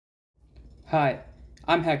Hi,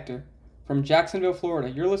 I'm Hector from Jacksonville, Florida.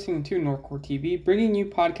 You're listening to Norcore TV, bringing you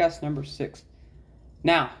podcast number 6.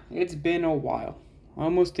 Now, it's been a while,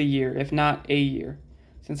 almost a year, if not a year,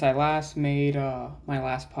 since I last made my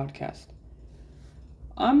last podcast.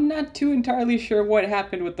 I'm not too entirely sure what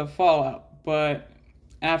happened with the fallout, but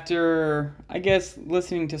after, I guess,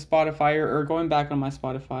 listening to Spotify or going back on my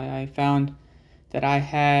Spotify, I found that I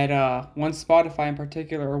had one Spotify in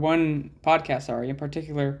particular, or one podcast, in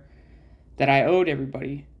particular, that I owed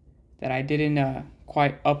everybody that I didn't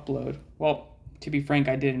quite upload. Well, to be frank,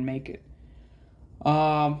 I didn't make it.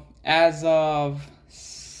 As of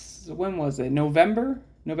when was it? November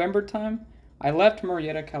time. I left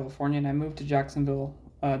Murrieta, California, and I moved to Jacksonville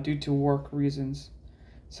due to work reasons.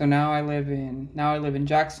 So now I live in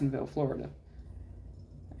Jacksonville, Florida,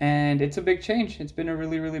 and it's a big change. It's been a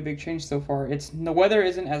really really big change so far. The weather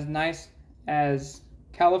isn't as nice as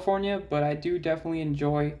California, but I do definitely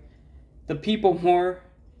enjoy the people more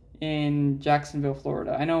in Jacksonville,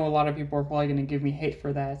 Florida. I know a lot of people are probably going to give me hate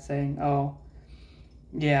for that, saying, oh,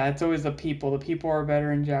 yeah, it's always the people. The people are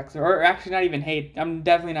better in Jacksonville. Or actually, not even hate. I'm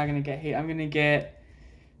definitely not going to get hate. I'm going to get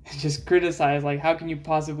just criticized. Like, how can you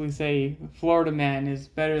possibly say Florida man is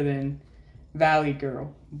better than Valley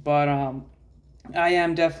girl? But I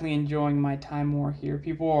am definitely enjoying my time more here.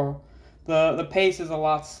 The pace is a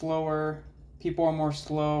lot slower. People are more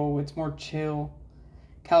slow. It's more chill.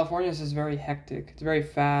 California is just very hectic. It's very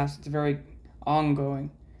fast. It's very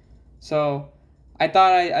ongoing. So I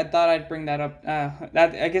thought I'd bring that up.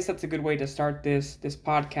 I guess that's a good way to start this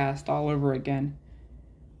podcast all over again.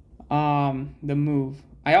 The move.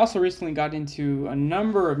 I also recently got into a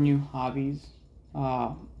number of new hobbies.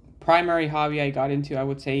 Primary hobby I got into, I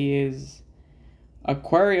would say, is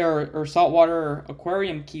aquarium or saltwater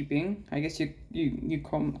aquarium keeping. I guess you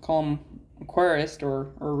call them aquarist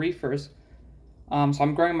or reefers. So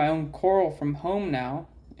I'm growing my own coral from home now,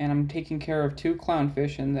 and I'm taking care of 2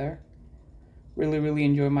 clownfish in there. Really, really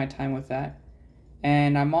enjoy my time with that.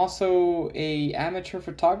 And I'm also a amateur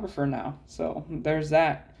photographer now, so there's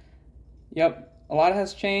that. Yep, a lot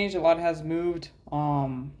has changed, a lot has moved.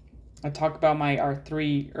 I talked about my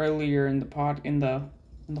R3 earlier in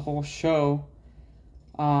the whole show.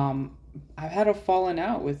 I've had a falling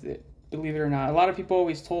out with it, believe it or not. A lot of people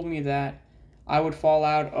always told me that I would fall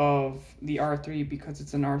out of the R3 because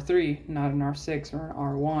it's an R3, not an R6 or an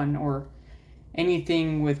R1 or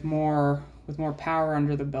anything with more power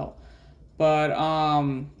under the belt. But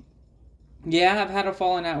yeah, I've had a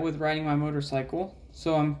falling out with riding my motorcycle,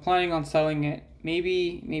 so I'm planning on selling it.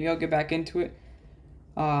 Maybe I'll get back into it.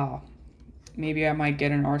 Maybe I might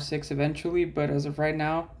get an R6 eventually, but as of right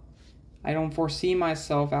now, I don't foresee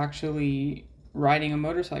myself actually riding a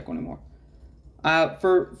motorcycle anymore.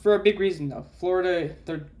 For a big reason though, Florida,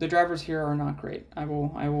 the drivers here are not great. I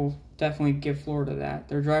will definitely give Florida that.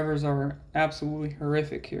 Their drivers are absolutely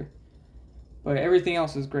horrific here, but everything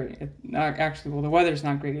else is great. Not actually, well, the weather's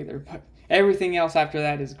not great either, but everything else after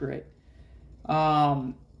that is great.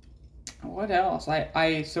 What else?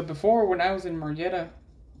 So before, when I was in Murrieta,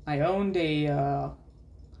 I owned a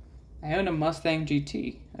Mustang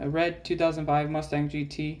GT, a red 2005 Mustang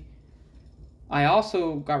GT. I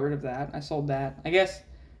also got rid of that. I sold that. I guess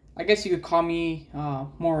you could call me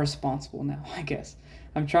more responsible now, I guess.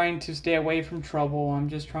 I'm trying to stay away from trouble. I'm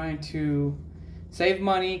just trying to save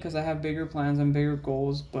money because I have bigger plans and bigger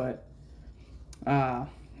goals. But yeah,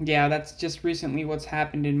 that's just recently what's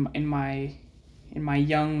happened in my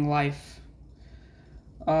young life.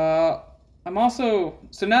 I'm also,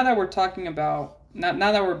 so now that we're talking about,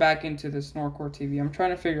 now that we're back into this Norcore TV, I'm trying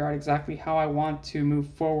to figure out exactly how I want to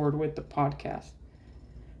move forward with the podcast.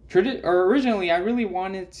 Originally, I really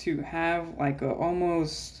wanted to have like a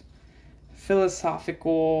almost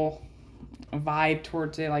philosophical vibe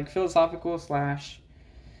towards it, like philosophical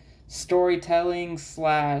 / storytelling /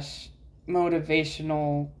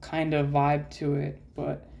 motivational kind of vibe to it,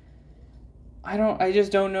 but I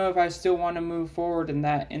just don't know if I still want to move forward in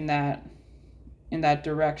that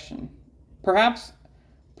direction. Perhaps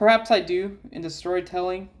I do in the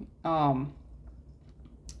storytelling,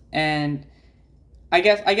 and I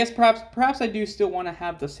guess perhaps I do still want to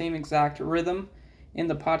have the same exact rhythm in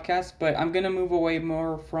the podcast, but I'm gonna move away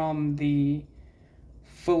more from the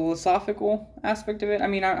philosophical aspect of it. I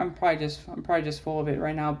mean, I'm probably just full of it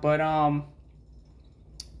right now, but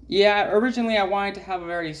yeah. Originally, I wanted to have a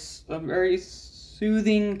very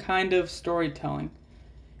soothing kind of storytelling.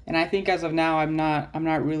 And I think as of now, I'm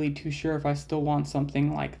not really too sure if I still want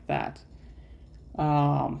something like that.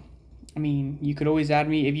 I mean, you could always add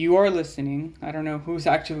me if you are listening. I don't know who's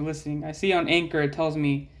actually listening. I see on Anchor it tells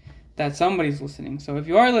me that somebody's listening. So if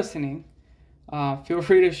you are listening, Feel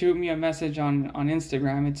free to shoot me a message on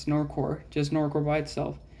Instagram. It's Norcor, just Norcor by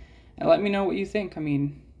itself, and let me know what you think. I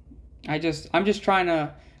mean, I'm just trying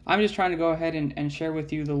to go ahead and share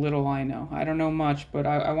with you the little I know. I don't know much, but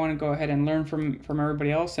I want to go ahead and learn from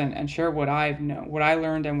everybody else and share what what I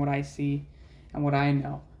learned and what I see and what I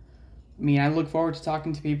know. I mean, I look forward to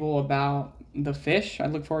talking to people about the fish. I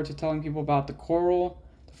look forward to telling people about the coral,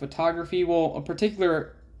 the photography. Well,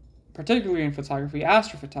 particularly in photography,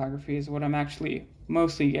 astrophotography is what I'm actually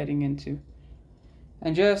mostly getting into.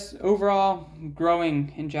 And just overall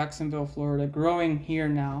growing in Jacksonville, Florida, growing here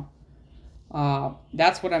now.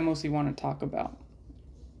 That's what I mostly want to talk about.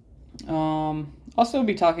 I'll still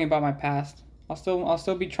be talking about my past. I'll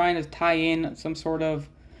still be trying to tie in some sort of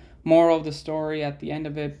moral of the story at the end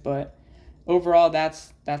of it, but overall,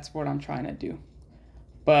 that's what I'm trying to do.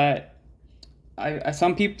 But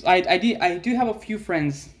some people I do have a few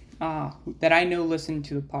friends that I know listen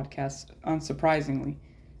to the podcast unsurprisingly,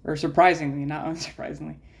 or surprisingly, not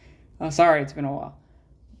unsurprisingly. Sorry, it's been a while,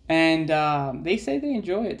 and they say they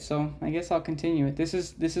enjoy it, so I guess I'll continue it. This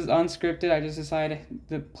is unscripted. I just decided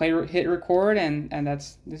to hit record, and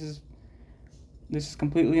this is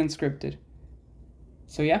completely unscripted.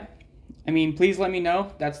 So yeah, I mean, please let me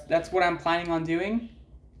know. That's what I'm planning on doing,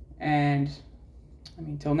 and I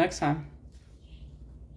mean, till next time.